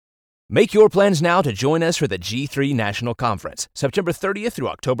Make your plans now to join us for the G3 National Conference, September 30th through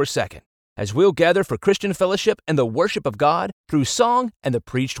October 2nd, as we'll gather for Christian fellowship and the worship of God through song and the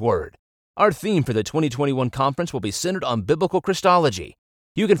preached word. Our theme for the 2021 conference will be centered on biblical Christology.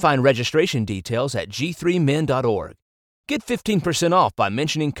 You can find registration details at g3men.org. Get 15% off by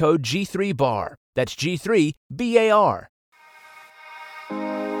mentioning code G3BAR. That's G3BAR.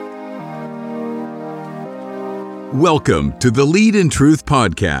 Welcome to the Lead in Truth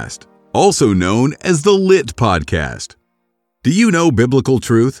podcast, also known as the LIT podcast. Do you know biblical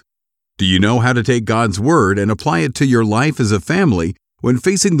truth? Do you know how to take God's Word and apply it to your life as a family when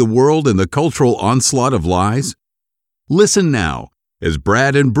facing the world and the cultural onslaught of lies? Listen now as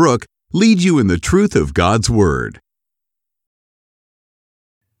Brad and Brooke lead you in the truth of God's Word.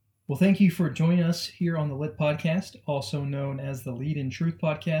 Well, thank you for joining us here on the LIT podcast, also known as the Lead in Truth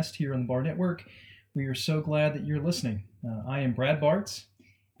podcast here on the Bar Network. We are so glad that you're listening. I am Brad Bartz.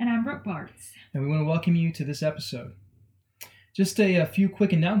 And I'm Brooke Bartz. And we want to welcome you to this episode. Just a few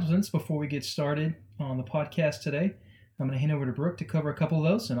quick announcements before we get started on the podcast today. I'm going to hand over to Brooke to cover a couple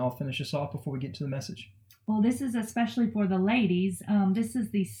of those, and I'll finish us off before we get to the message. Well, this is especially for the ladies. This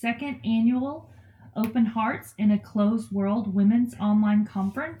is the second annual Open Hearts in a Closed World Women's Online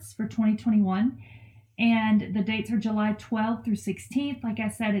Conference for 2021. And the dates are July 12th through 16th. Like I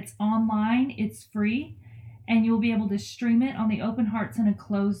said, it's online, it's free, and you'll be able to stream it on the Open Hearts in a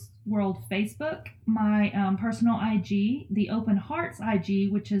Closed World Facebook, my personal IG, the Open Hearts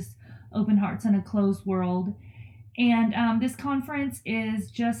IG, which is Open Hearts in a Closed World. And this conference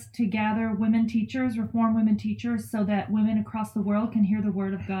is just to gather women teachers, Reformed women teachers, so that women across the world can hear the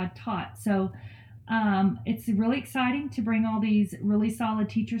Word of God taught. So it's really exciting to bring all these really solid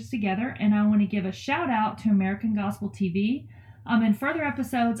teachers together, and I want to give a shout out to American Gospel TV. In further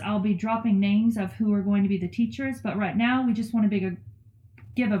episodes, I'll be dropping names of who are going to be the teachers, but right now we just want to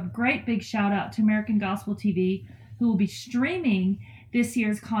give a great big shout out to American Gospel TV, who will be streaming this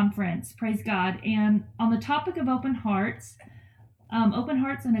year's conference. Praise God. And on the topic of Open Hearts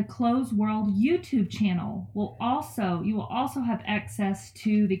in a Closed World YouTube channel you will also have access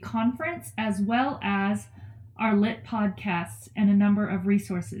to the conference as well as our LIT podcasts and a number of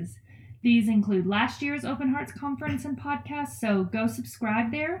resources. These include last year's Open Hearts Conference and podcast, so go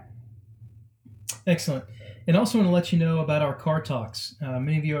subscribe there. Excellent. And also want to let you know about our car talks.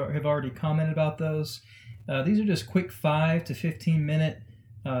 Many of you have already commented about those. These are just quick 5 to 15 minute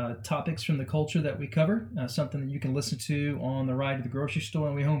topics from the culture that we cover, something that you can listen to on the ride to the grocery store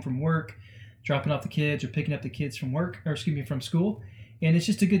on the way home from work, dropping off the kids or picking up the kids from from school. And it's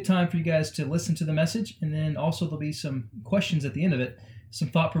just a good time for you guys to listen to the message. And then also there'll be some questions at the end of it, some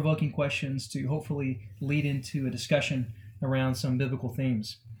thought-provoking questions to hopefully lead into a discussion around some biblical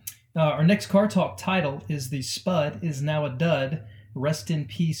themes. Our next car talk title is "The Spud is Now a Dud. Rest in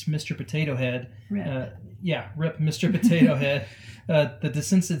Peace, Mr. Potato Head." Rip. Rip Mr. Potato Head. The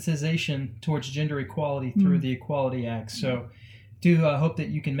desensitization towards gender equality through the Equality Act. So do hope that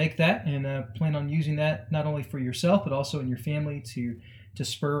you can make that and plan on using that not only for yourself but also in your family to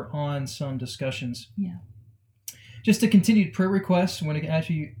spur on some discussions. Yeah. Just a continued prayer request. I want to ask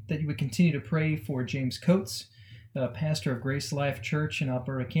you that you would continue to pray for James Coates, pastor of Grace Life Church in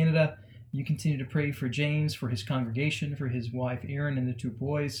Alberta, Canada. You continue to pray for James, for his congregation, for his wife Erin and the 2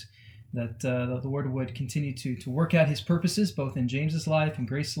 boys, that the Lord would continue to work out his purposes both in James's life and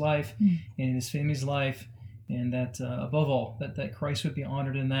Grace's life and in his family's life, and that above all that Christ would be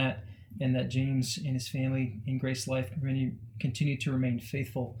honored in that, and that James and his family in Grace's life continue to remain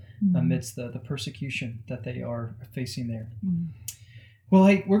faithful amidst the persecution that they are facing there. Well,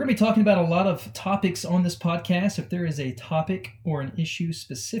 hey, we're going to be talking about a lot of topics on this podcast. If there is a topic or an issue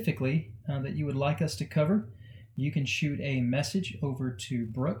specifically that you would like us to cover, you can shoot a message over to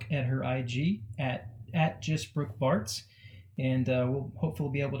Brooke at her IG at just Brooke Bartz, and we'll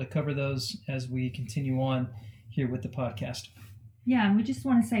hopefully be able to cover those as we continue on here with the podcast. Yeah, and we just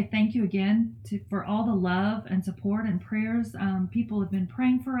want to say thank you again for all the love and support and prayers. People have been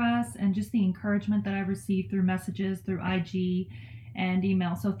praying for us, and just the encouragement that I've received through messages, through IG and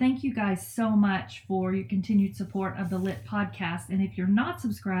email. So thank you guys so much for your continued support of the LIT podcast. And if you're not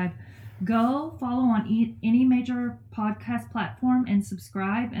subscribed, go follow on any major podcast platform and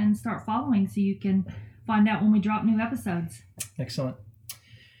subscribe and start following so you can find out when we drop new episodes. Excellent.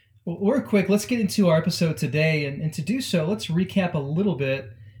 Well, real quick, let's get into our episode today. And to do so, let's recap a little bit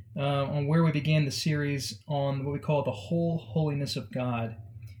on where we began the series on what we call the whole holiness of God.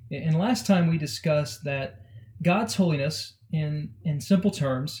 And last time we discussed that God's holiness, in simple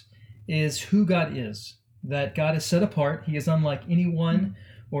terms, is who God is. That God is set apart. He is unlike anyone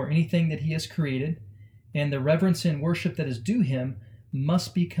or anything that he has created. And the reverence and worship that is due him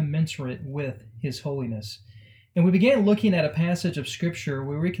must be commensurate with his holiness. And we began looking at a passage of Scripture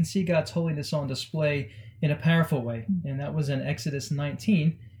where we can see God's holiness on display in a powerful way, and that was in Exodus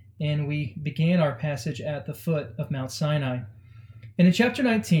 19, and we began our passage at the foot of Mount Sinai. And in chapter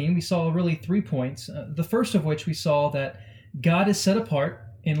 19, we saw really 3 points, the first of which we saw that God is set apart,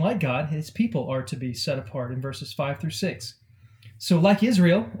 and like God, his people are to be set apart in verses 5 through 6. So like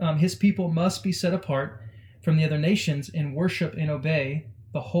Israel, his people must be set apart from the other nations and worship and obey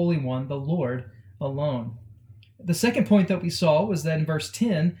the Holy One, the Lord, alone. The second point that we saw was that in verse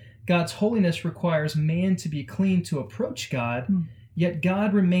 10, God's holiness requires man to be clean to approach God, yet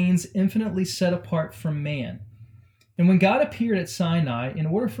God remains infinitely set apart from man. And when God appeared at Sinai, in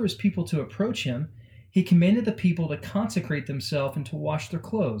order for his people to approach him, he commanded the people to consecrate themselves and to wash their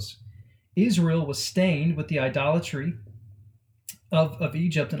clothes. Israel was stained with the idolatry of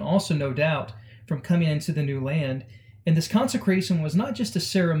Egypt, and also, no doubt, from coming into the new land. And this consecration was not just a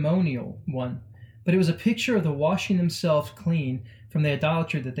ceremonial one, but it was a picture of the washing themselves clean from the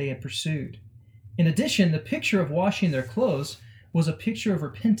idolatry that they had pursued. In addition, the picture of washing their clothes was a picture of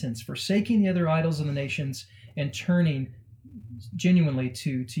repentance, forsaking the other idols of the nations and turning genuinely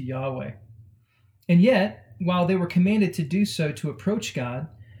to Yahweh. And yet, while they were commanded to do so to approach God,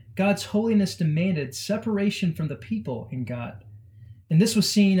 God's holiness demanded separation from the people and God. And this was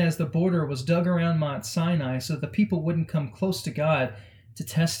seen as the border was dug around Mount Sinai so that the people wouldn't come close to God to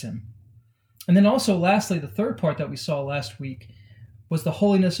test him. And then also, lastly, the third part that we saw last week was the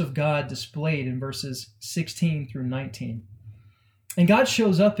holiness of God displayed in verses 16 through 19. And God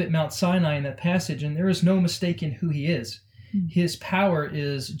shows up at Mount Sinai in that passage, and there is no mistaking who he is. His power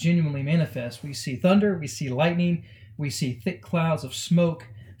is genuinely manifest. We see thunder, we see lightning, we see thick clouds of smoke,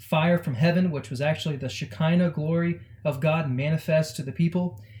 fire from heaven, which was actually the Shekinah glory of God manifest to the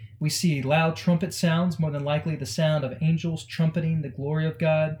people. We see loud trumpet sounds, more than likely the sound of angels trumpeting the glory of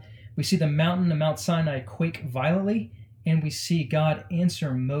God. We see the mountain of Mount Sinai quake violently, and we see God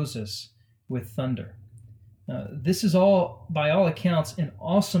answer Moses with thunder. This is all, by all accounts, an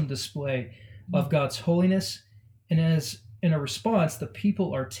awesome display of God's holiness, and as in a response, the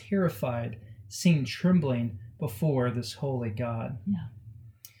people are terrified, seen trembling before this holy God. Yeah.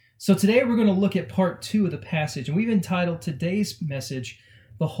 So today we're going to look at part 2 of the passage, and we've entitled today's message,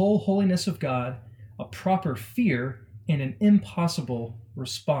 The Whole Holiness of God, a Proper Fear and an Impossible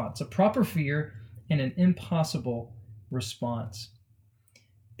Response. A proper fear and an impossible response.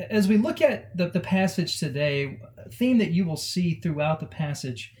 As we look at the passage today, a theme that you will see throughout the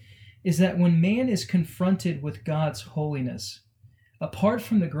passage is that when man is confronted with God's holiness, apart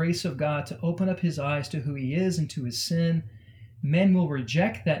from the grace of God to open up his eyes to who he is and to his sin, man will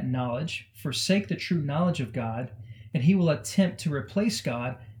reject that knowledge, forsake the true knowledge of God, and he will attempt to replace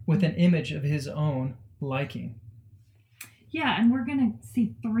God with an image of his own liking. Yeah, and we're going to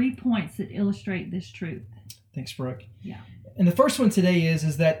see 3 points that illustrate this truth. Thanks, Brooke. Yeah. And the first one today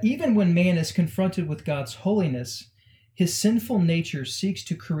is that even when man is confronted with God's holiness, his sinful nature seeks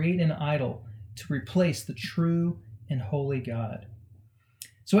to create an idol to replace the true and holy God.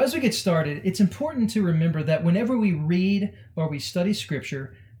 So as we get started, it's important to remember that whenever we read or we study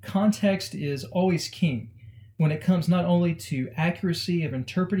Scripture, context is always king when it comes not only to accuracy of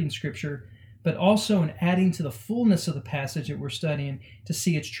interpreting Scripture, but also in adding to the fullness of the passage that we're studying to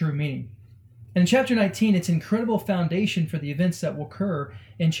see its true meaning. And in chapter 19, it's an incredible foundation for the events that will occur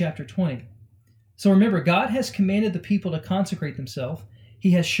in chapter 20. So remember, God has commanded the people to consecrate themselves.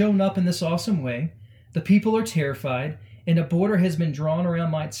 He has shown up in this awesome way. The people are terrified, and a border has been drawn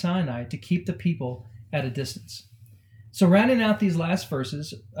around Mount Sinai to keep the people at a distance. So rounding out these last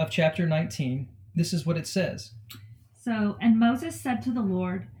verses of chapter 19, this is what it says. So, and Moses said to the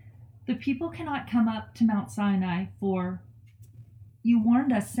Lord, "The people cannot come up to Mount Sinai, for you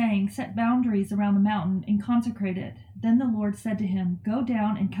warned us, saying, 'Set boundaries around the mountain and consecrate it.' Then the Lord said to him, 'Go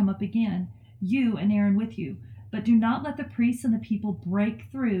down and come up again, you and Aaron with you. But do not let the priests and the people break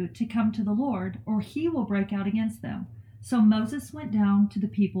through to come to the Lord, or he will break out against them.' So Moses went down to the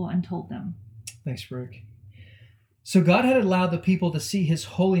people and told them." Thanks, Brooke. So God had allowed the people to see his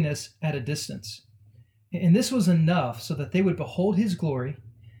holiness at a distance. And this was enough so that they would behold his glory,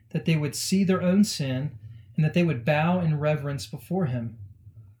 that they would see their own sin, and that they would bow in reverence before him.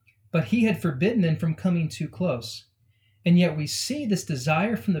 But he had forbidden them from coming too close. And yet we see this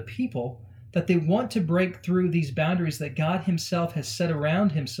desire from the people that they want to break through these boundaries that God himself has set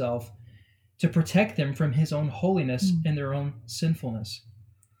around himself to protect them from his own holiness and their own sinfulness.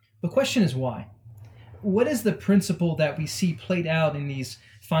 The question is why? What is the principle that we see played out in these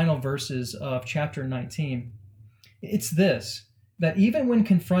final verses of chapter 19? It's this, that even when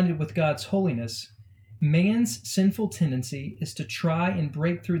confronted with God's holiness, Man's sinful tendency is to try and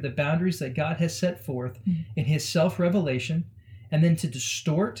break through the boundaries that God has set forth in his self-revelation, and then to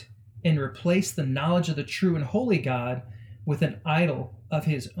distort and replace the knowledge of the true and holy God with an idol of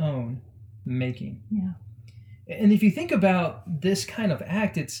his own making. Yeah. And if you think about this kind of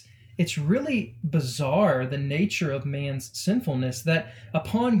act, it's really bizarre, the nature of man's sinfulness, that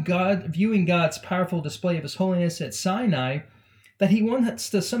upon God viewing God's powerful display of his holiness at Sinai, that he wants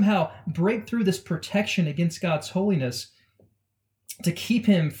to somehow break through this protection against God's holiness to keep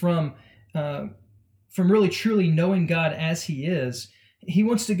him from really truly knowing God as he is. He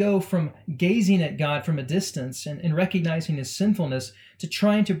wants to go from gazing at God from a distance and recognizing his sinfulness to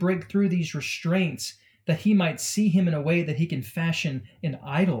trying to break through these restraints that he might see him in a way that he can fashion an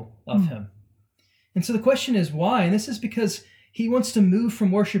idol of him. And so the question is why? And this is because he wants to move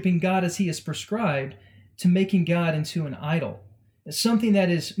from worshiping God as he is prescribed to making God into an idol, something that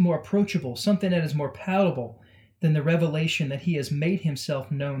is more approachable, something that is more palatable than the revelation that he has made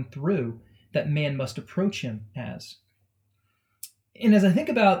himself known through, that man must approach him as. And as I think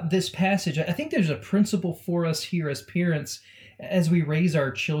about this passage, I think there's a principle for us here as parents as we raise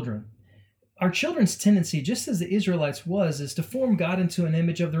our children. Our children's tendency, just as the Israelites was, is to form God into an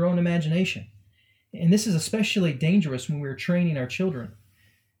image of their own imagination. And this is especially dangerous when we're training our children.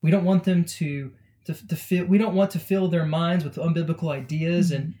 We don't want them to fill their minds with unbiblical ideas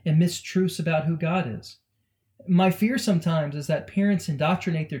and mistruths about who God is. My fear sometimes is that parents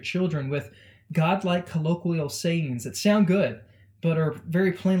indoctrinate their children with God-like colloquial sayings that sound good, but are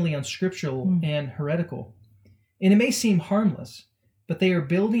very plainly unscriptural and heretical. And it may seem harmless, but they are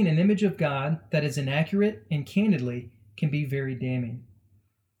building an image of God that is inaccurate and candidly can be very damning.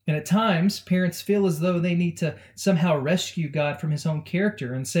 And at times, parents feel as though they need to somehow rescue God from his own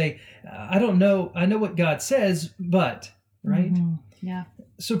character and say, I know what God says, but, right? Mm-hmm. Yeah.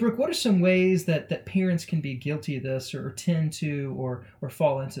 So, Brooke, what are some ways that parents can be guilty of this or tend to or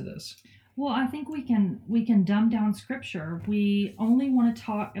fall into this? Well, I think we can dumb down Scripture. We only want to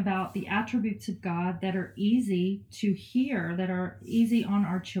talk about the attributes of God that are easy to hear, that are easy on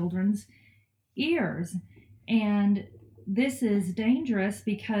our children's ears. And this is dangerous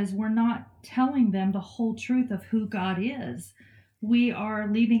because we're not telling them the whole truth of who God is. We are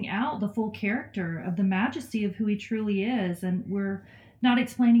leaving out the full character of the majesty of who he truly is, and we're not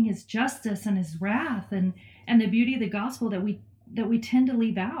explaining his justice and his wrath and the beauty of the gospel that we tend to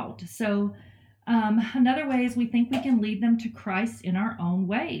leave out. So another way is we think we can lead them to Christ in our own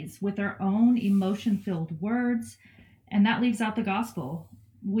ways, with our own emotion-filled words, and that leaves out the gospel.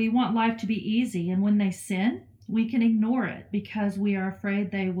 We want life to be easy, and when they sin, we can ignore it because we are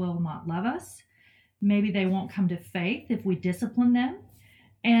afraid they will not love us. Maybe they won't come to faith if we discipline them.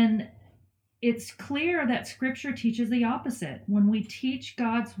 And it's clear that Scripture teaches the opposite. When we teach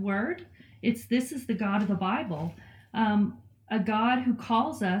God's word, this is the God of the Bible, a God who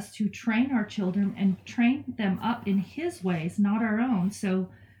calls us to train our children and train them up in his ways, not our own. So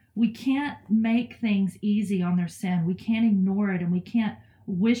we can't make things easy on their sin. We can't ignore it, and we can't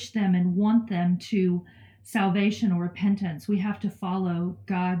wish them and want them to salvation or repentance. We have to follow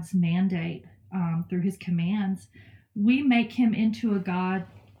God's mandate through his commands. We make him into a God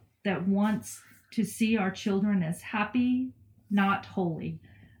that wants to see our children as happy, not holy.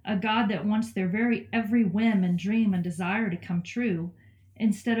 A God that wants their very every whim and dream and desire to come true,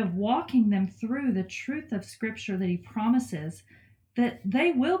 instead of walking them through the truth of Scripture that he promises that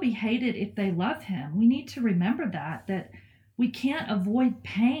they will be hated if they love him. We need to remember that we can't avoid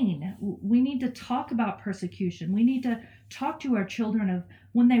pain. We need to talk about persecution. We need to talk to our children of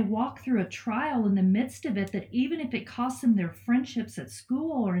when they walk through a trial in the midst of it, that even if it costs them their friendships at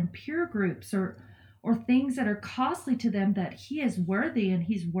school or in peer groups or things that are costly to them, that he is worthy and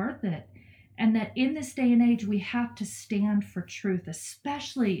he's worth it. And that in this day and age, we have to stand for truth,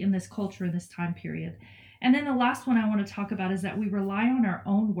 especially in this culture, in this time period. And then the last one I want to talk about is that we rely on our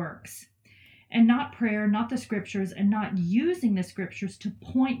own works and not prayer, not the Scriptures, and not using the Scriptures to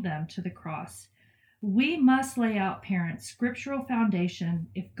point them to the cross. We must lay out, parents, scriptural foundation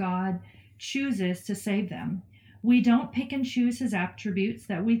if God chooses to save them. We don't pick and choose his attributes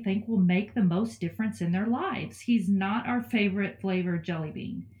that we think will make the most difference in their lives. He's not our favorite flavored jelly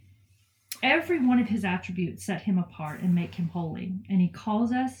bean. Every one of his attributes set him apart and make him holy. And he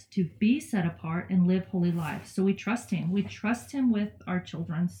calls us to be set apart and live holy lives. So we trust him. We trust him with our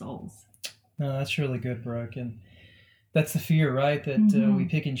children's souls. No, that's really good, Brooke. And that's the fear, right? That we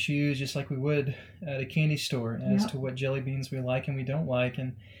pick and choose just like we would at a candy store as to what jelly beans we like and we don't like.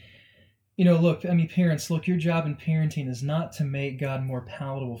 And look, parents, your job in parenting is not to make God more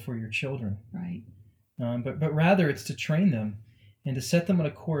palatable for your children. Right. But rather it's to train them and to set them on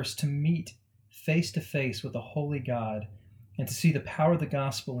a course to meet face to face with a holy God and to see the power of the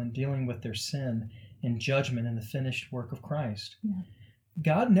gospel in dealing with their sin and judgment in the finished work of Christ. Yeah.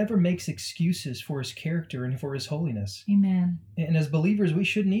 God never makes excuses for his character and for his holiness. Amen. And as believers, we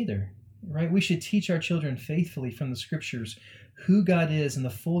shouldn't either, right? We should teach our children faithfully from the scriptures who God is and the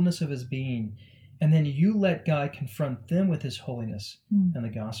fullness of his being. And then you let God confront them with his holiness and the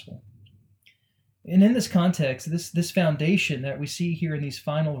gospel. And in this context, this foundation that we see here in these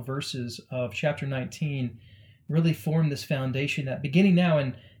final verses of chapter 19 really form this foundation that beginning now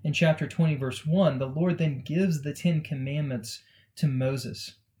in chapter 20, verse 1, the Lord then gives the 10 commandments to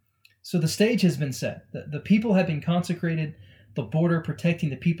Moses. So the stage has been set. The people have been consecrated. The border protecting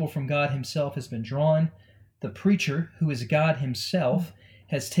the people from God himself has been drawn. The preacher, who is God himself,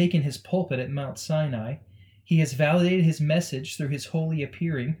 has taken his pulpit at Mount Sinai. He has validated his message through his holy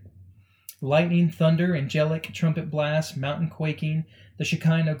appearing. Lightning, thunder, angelic trumpet blasts, mountain quaking, the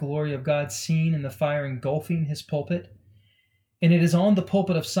Shekinah glory of God seen in the fire engulfing his pulpit. And it is on the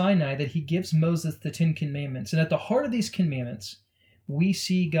pulpit of Sinai that he gives Moses the 10 commandments. And at the heart of these commandments, we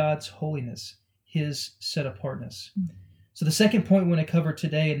see God's holiness, his set-apartness. So the second point we want to cover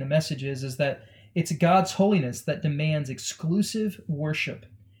today in the message is that it's God's holiness that demands exclusive worship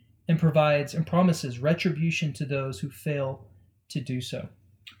and provides and promises retribution to those who fail to do so.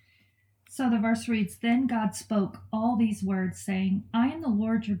 So the verse reads, Then God spoke all these words, saying, I am the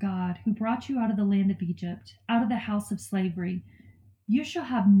Lord your God, who brought you out of the land of Egypt, out of the house of slavery. You shall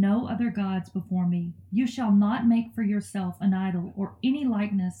have no other gods before me. You shall not make for yourself an idol or any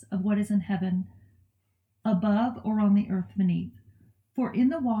likeness of what is in heaven, above or on the earth beneath, for in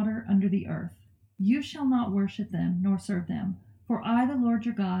the water under the earth. You shall not worship them nor serve them, for I, the Lord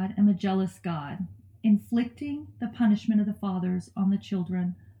your God, am a jealous God, inflicting the punishment of the fathers on the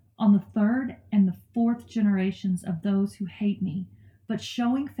children, on the third and the fourth generations of those who hate me, but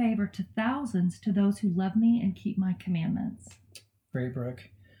showing favor to thousands to those who love me and keep my commandments. Great, Brooke.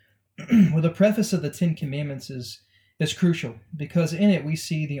 Well, the preface of the 10 Commandments is crucial because in it we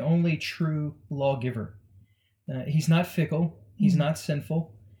see the only true lawgiver. He's not fickle. He's not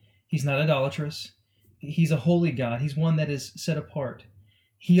sinful. He's not idolatrous. He's a holy God. He's one that is set apart.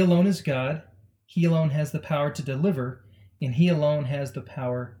 He alone is God. He alone has the power to deliver, and he alone has the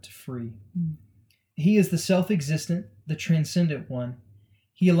power to free. He is the self-existent, the transcendent one.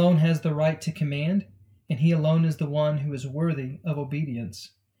 He alone has the right to command, and he alone is the one who is worthy of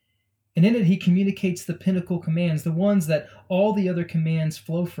obedience. And in it, he communicates the pinnacle commands, the ones that all the other commands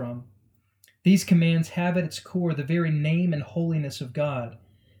flow from. These commands have at its core the very name and holiness of God.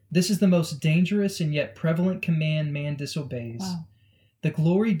 This is the most dangerous and yet prevalent command man disobeys. Wow. The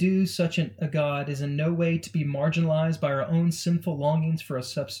glory due such a God is in no way to be marginalized by our own sinful longings for a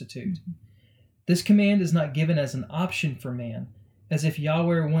substitute. This command is not given as an option for man, as if Yahweh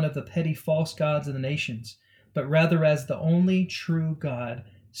were one of the petty false gods of the nations, but rather as the only true God,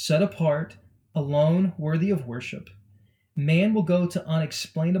 set apart, alone, worthy of worship. Man will go to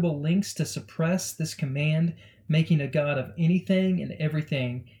unexplainable lengths to suppress this command, making a God of anything and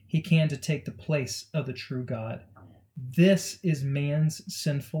everything he can to take the place of the true God. This is man's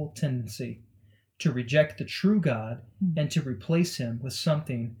sinful tendency, to reject the true God and to replace him with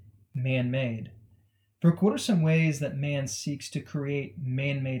something man-made. Brooke, what are some ways that man seeks to create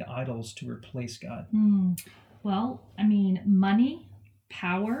man-made idols to replace God? Well, I mean, money,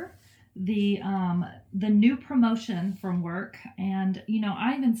 power, the new promotion from work, and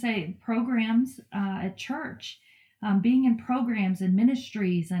I even say programs at church, being in programs and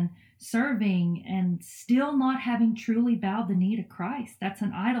ministries and serving and still not having truly bowed the knee to Christ. That's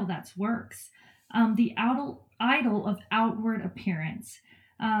an idol. That's works. The idol of outward appearance,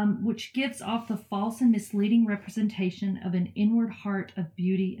 which gives off the false and misleading representation of an inward heart of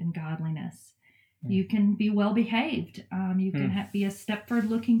beauty and godliness. You can be well behaved. You can be a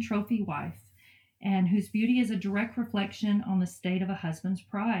Stepford-looking trophy wife, and whose beauty is a direct reflection on the state of a husband's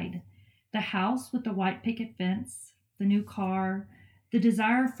pride. The house with the white picket fence, the new car, the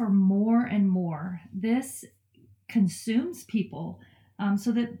desire for more and more. This consumes people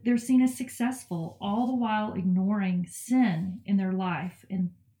so that they're seen as successful, all the while ignoring sin in their life, and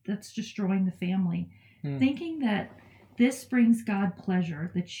that's destroying the family. Thinking that this brings God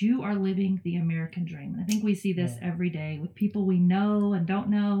pleasure, that you are living the American dream. I think we see this every day with people we know and don't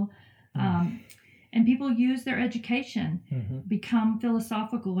know. And people use their education, become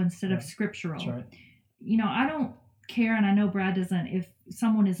philosophical instead of scriptural. That's right. I don't care, and I know Brad doesn't, if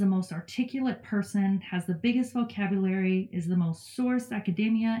someone is the most articulate person, has the biggest vocabulary, is the most sourced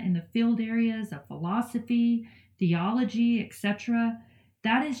academia in the field areas of philosophy, theology, etc.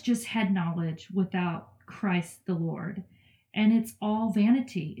 That is just head knowledge without Christ the Lord. and it's all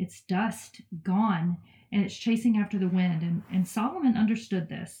vanity. It's dust, gone, and it's chasing after the wind. And Solomon understood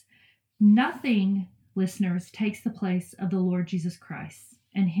this. Nothing, listeners, takes the place of the Lord Jesus Christ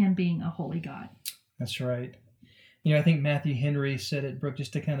and him being a holy God. That's right. I think Matthew Henry said it, Brooke,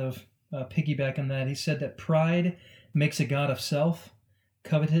 just to kind of piggyback on that. He said that pride makes a god of self,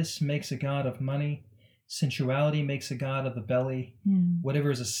 covetous makes a god of money, sensuality makes a god of the belly.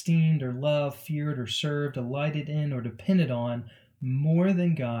 Whatever is esteemed or loved, feared or served, delighted in or depended on more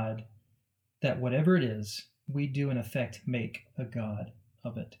than God, that whatever it is, we do in effect make a god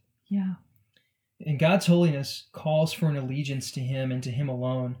of it. Yeah. And God's holiness calls for an allegiance to him and to him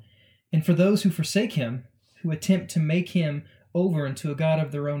alone. And for those who forsake him, who attempt to make him over into a god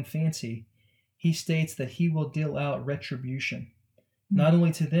of their own fancy, he states that he will deal out retribution, not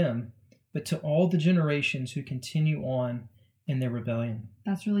only to them, but to all the generations who continue on in their rebellion.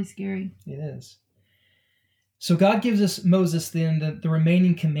 That's really scary. It is. So God gives us Moses then the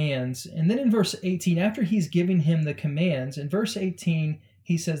remaining commands. And then in verse 18, after he's giving him the commands, in verse 18,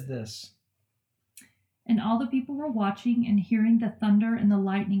 he says this. And all the people were watching and hearing the thunder and the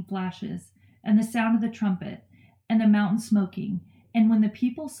lightning flashes and the sound of the trumpet and the mountain smoking. And when the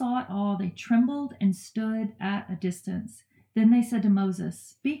people saw it all, they trembled and stood at a distance. Then they said to Moses,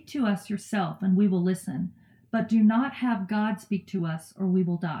 "Speak to us yourself, and we will listen. But do not have God speak to us, or we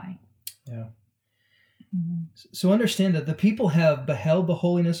will die." Yeah. So understand that the people have beheld the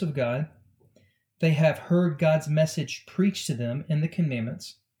holiness of God. They have heard God's message preached to them in the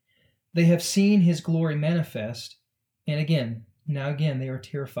commandments. They have seen his glory manifest. And again, they are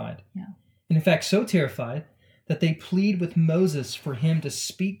terrified. Yeah. And in fact, so terrified that they plead with Moses for him to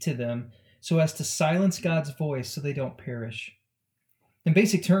speak to them so as to silence God's voice so they don't perish. In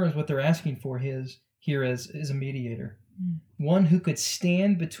basic terms, what they're asking for here is a mediator, one who could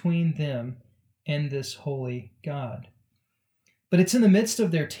stand between them and this holy God. But it's in the midst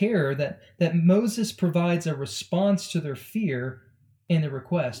of their terror that Moses provides a response to their fear and their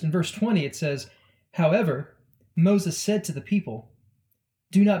request. In verse 20, it says, "However, Moses said to the people,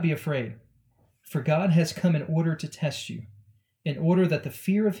 'Do not be afraid, for God has come in order to test you, in order that the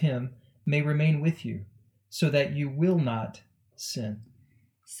fear of him may remain with you, so that you will not sin.'"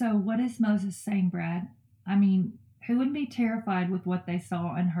 So what is Moses saying, Brad? I mean, who wouldn't be terrified with what they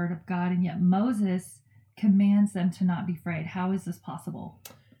saw and heard of God? And yet Moses commands them to not be afraid. How is this possible?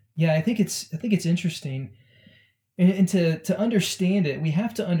 Yeah, I think it's interesting. And to understand it, we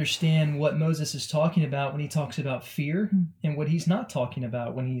have to understand what Moses is talking about when he talks about fear and what he's not talking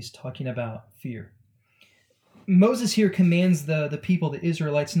about when he's talking about fear. Moses here commands the people, the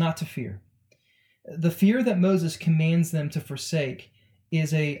Israelites, not to fear. The fear that Moses commands them to forsake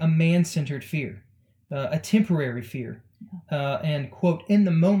is a man-centered fear, a temporary fear, and, quote, in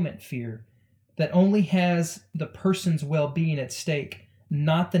the moment fear that only has the person's well-being at stake,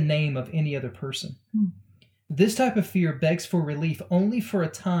 not the name of any other person. This type of fear begs for relief only for a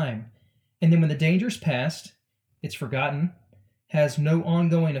time, and then when the danger's past, it's forgotten, has no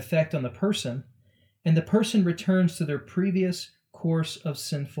ongoing effect on the person, and the person returns to their previous course of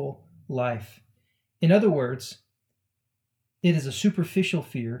sinful life. In other words, it is a superficial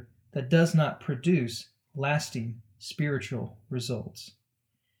fear that does not produce lasting spiritual results.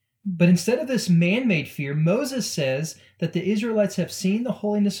 But instead of this man-made fear, Moses says that the Israelites have seen the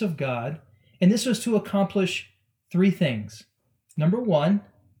holiness of God, and this was to accomplish three things. Number one,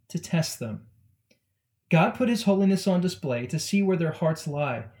 to test them. God put his holiness on display to see where their hearts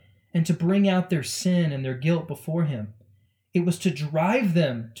lie and to bring out their sin and their guilt before him. It was to drive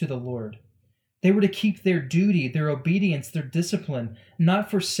them to the Lord. They were to keep their duty, their obedience, their discipline,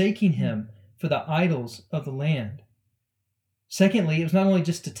 not forsaking him for the idols of the land. Secondly, it was not only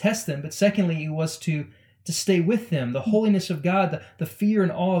just to test them, but secondly, it was to stay with them. The holiness of God, the fear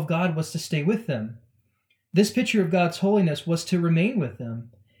and awe of God was to stay with them. This picture of God's holiness was to remain with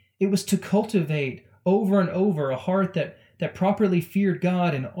them. It was to cultivate over and over a heart that properly feared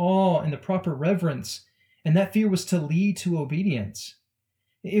God in awe and the proper reverence, and that fear was to lead to obedience.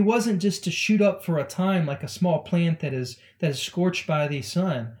 It wasn't just to shoot up for a time like a small plant that is scorched by the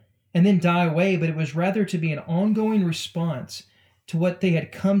sun and then die away, but it was rather to be an ongoing response to what they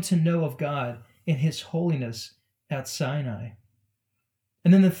had come to know of God in his holiness at Sinai.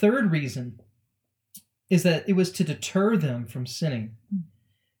 And then the third reason is that it was to deter them from sinning.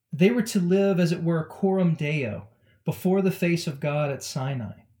 They were to live, as it were, coram Deo, before the face of God at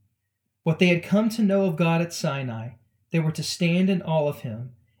Sinai. What they had come to know of God at Sinai, they were to stand in awe of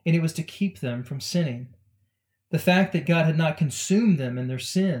him, and it was to keep them from sinning. The fact that God had not consumed them in their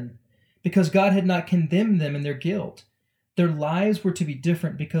sin, because God had not condemned them in their guilt. Their lives were to be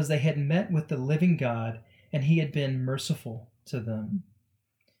different because they had met with the living God and he had been merciful to them.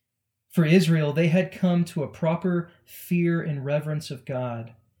 For Israel, they had come to a proper fear and reverence of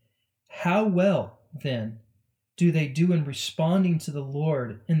God. How well, then, do they do in responding to the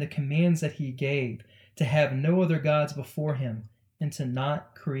Lord in the commands that he gave, to have no other gods before him and to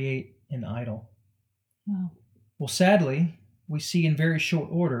not create an idol? Wow. Well, sadly, we see in very short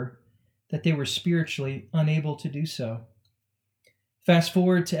order that they were spiritually unable to do so. Fast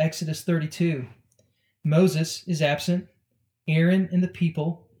forward to Exodus 32. Moses is absent. Aaron and the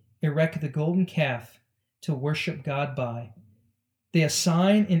people erect the golden calf to worship God by. They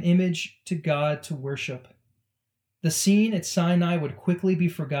assign an image to God to worship. The scene at Sinai would quickly be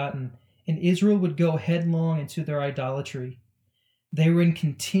forgotten, and Israel would go headlong into their idolatry. They were in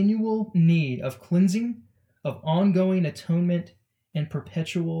continual need of cleansing, of ongoing atonement, and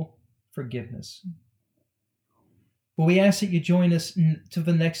perpetual forgiveness. Well, we ask that you join us to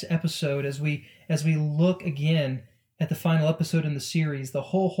the next episode as we look again at the final episode in the series, The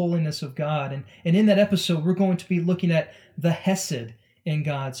Whole Holiness of God. And in that episode, we're going to be looking at the Hesed in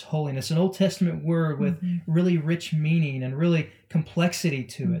God's holiness, an Old Testament word with really rich meaning and really complexity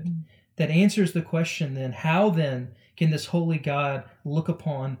to it that answers the question then, how then can this holy God look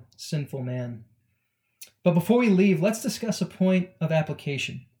upon sinful man? But before we leave, let's discuss a point of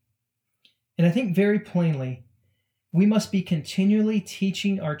application. And I think very plainly, we must be continually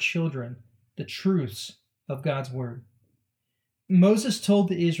teaching our children the truths of God's word. Moses told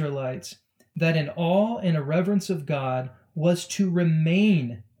the Israelites that in awe and a reverence of God was to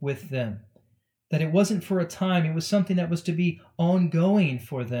remain with them, that it wasn't for a time, it was something that was to be ongoing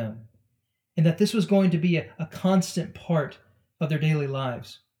for them, and that this was going to be a constant part of their daily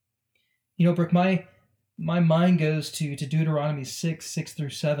lives. You know, Brooke, my mind goes to Deuteronomy 6 through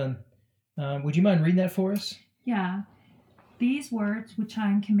 7. Would you mind reading that for us? Yeah. These words which I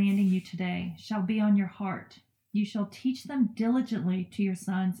am commanding you today shall be on your heart. You shall teach them diligently to your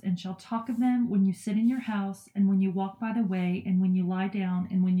sons, and shall talk of them when you sit in your house, and when you walk by the way, and when you lie down,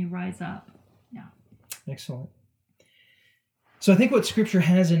 and when you rise up. Yeah. Excellent. So I think what Scripture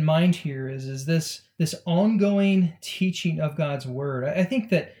has in mind here is this ongoing teaching of God's word. I think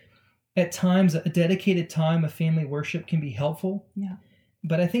that at times a dedicated time of family worship can be helpful. Yeah.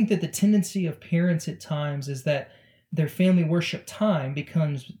 But I think that the tendency of parents at times is that their family worship time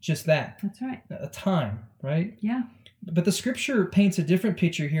becomes just that. That's right. A time, right? Yeah. But the Scripture paints a different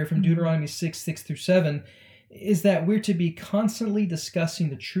picture here from Deuteronomy 6 through 7, is that we're to be constantly discussing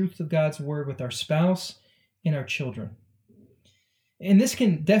the truth of God's word with our spouse and our children. And this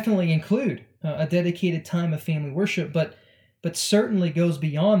can definitely include a dedicated time of family worship, but certainly goes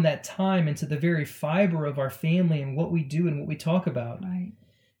beyond that time into the very fiber of our family and what we do and what we talk about. Right.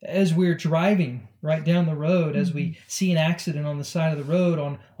 As we're driving right down the road, as we see an accident on the side of the road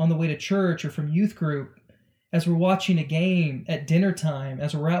on the way to church or from youth group, as we're watching a game at dinner time,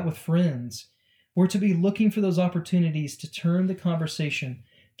 as we're out with friends, we're to be looking for those opportunities to turn the conversation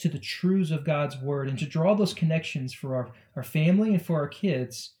to the truths of God's word and to draw those connections for our family and for our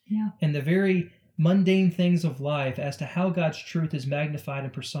kids, and the very mundane things of life as to how God's truth is magnified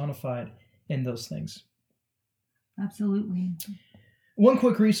and personified in those things. Absolutely. One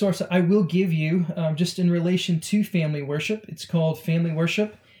quick resource I will give you just in relation to family worship. It's called Family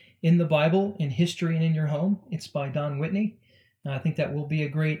Worship in the Bible, in History, and in Your Home. It's by Don Whitney. I think that will be a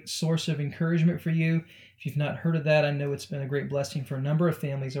great source of encouragement for you. If you've not heard of that, I know it's been a great blessing for a number of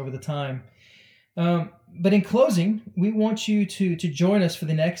families over the time. But in closing, we want you to join us for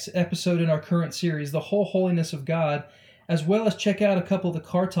the next episode in our current series, The Whole Holiness of God, as well as check out a couple of the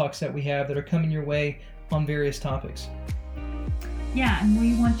car talks that we have that are coming your way on various topics. Yeah, and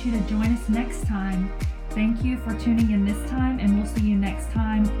we want you to join us next time. Thank you for tuning in this time, and we'll see you next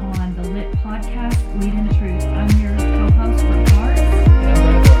time on the Lit Podcast, Lead in Truth. I'm your co-host, Brooke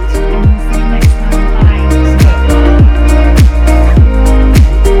Hart.